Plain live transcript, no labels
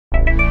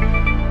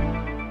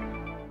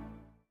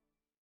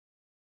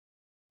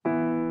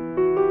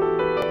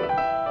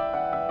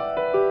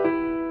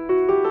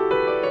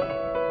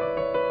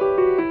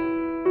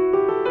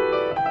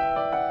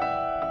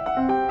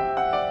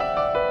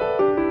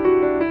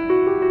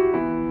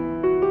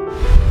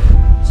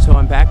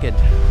back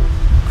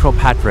at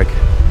Kilpatrick,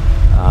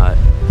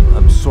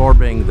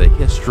 absorbing the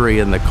history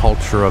and the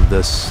culture of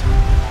this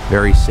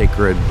very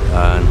sacred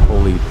and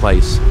holy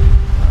place.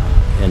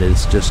 And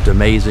it's just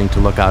amazing to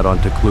look out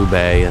onto Clew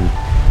Bay and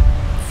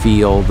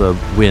feel the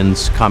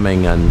winds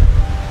coming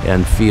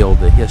and feel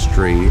the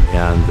history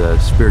and the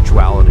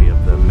spirituality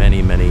of the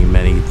many, many,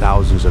 many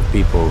thousands of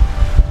people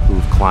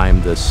who've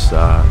climbed this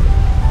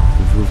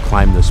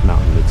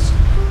mountain.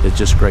 It's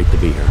just great to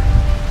be here.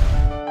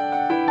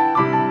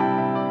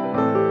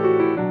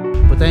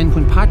 But then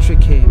when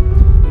Patrick came,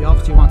 he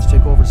obviously wanted to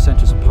take over the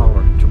centres of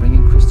power, to bring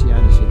in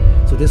Christianity.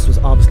 So this was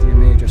obviously a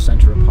major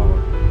centre of power.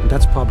 And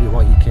that's probably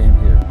why he came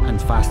here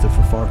and fasted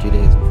for 40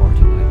 days and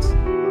 40 nights.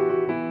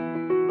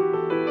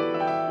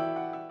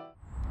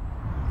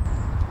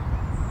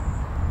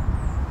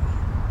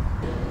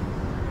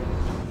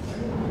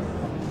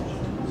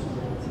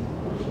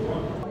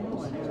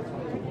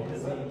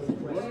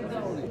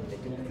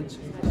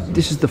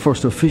 This is the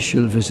first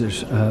official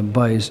visit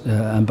by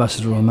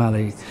Ambassador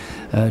O'Malley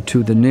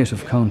to the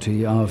native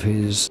county of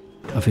his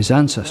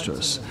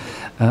ancestors,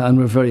 and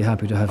we're very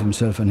happy to have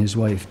himself and his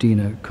wife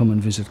Dina come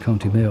and visit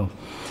County Mayo.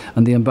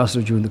 And the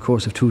ambassador, during the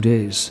course of 2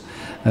 days,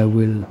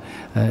 will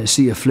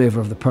see a flavour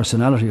of the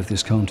personality of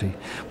this county,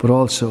 but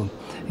also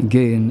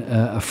gain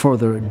a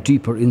further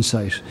deeper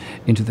insight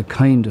into the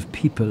kind of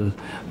people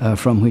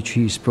from which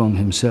he sprung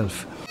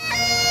himself.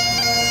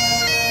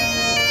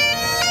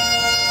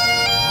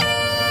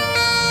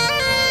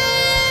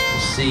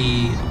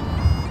 See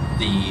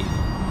the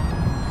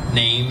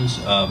names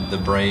of the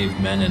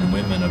brave men and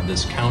women of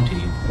this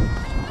county,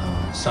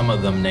 some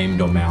of them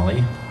named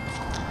O'Malley,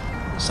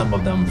 some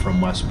of them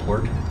from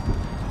Westport,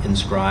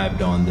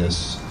 inscribed on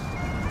this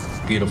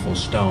beautiful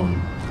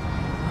stone.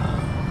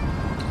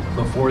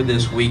 Before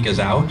this week is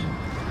out,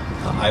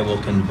 I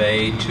will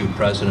convey to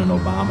President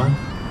Obama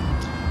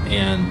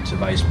and to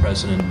Vice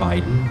President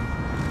Biden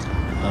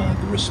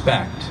the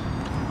respect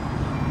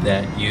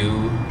that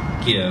you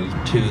give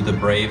to the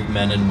brave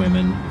men and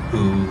women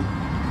who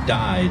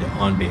died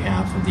on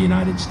behalf of the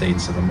United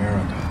States of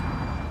America.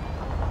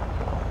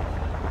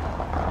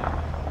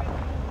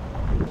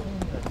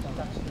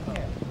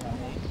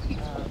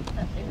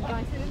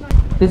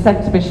 This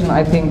exhibition,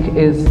 I think,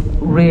 is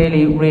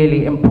really,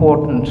 really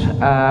important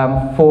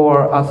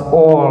for us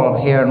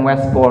all here in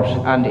Westport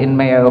and in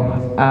Mayo.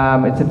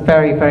 It's a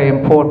very, very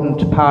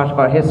important part of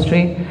our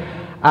history,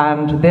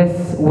 and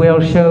this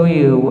will show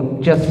you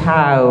just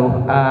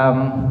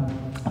how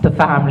the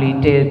family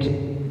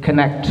did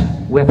connect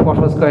with what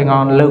was going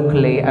on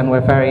locally, and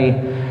were very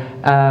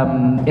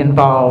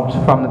involved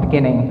from the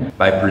beginning.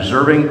 By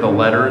preserving the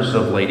letters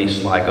of Lady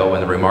Sligo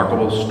and the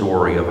remarkable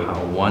story of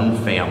how one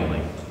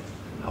family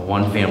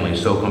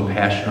so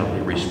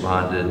compassionately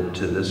responded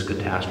to this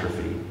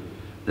catastrophe,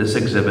 this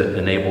exhibit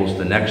enables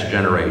the next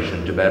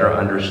generation to better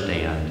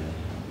understand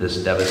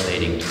this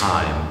devastating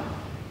time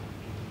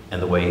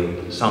and the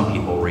way some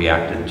people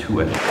reacted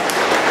to it.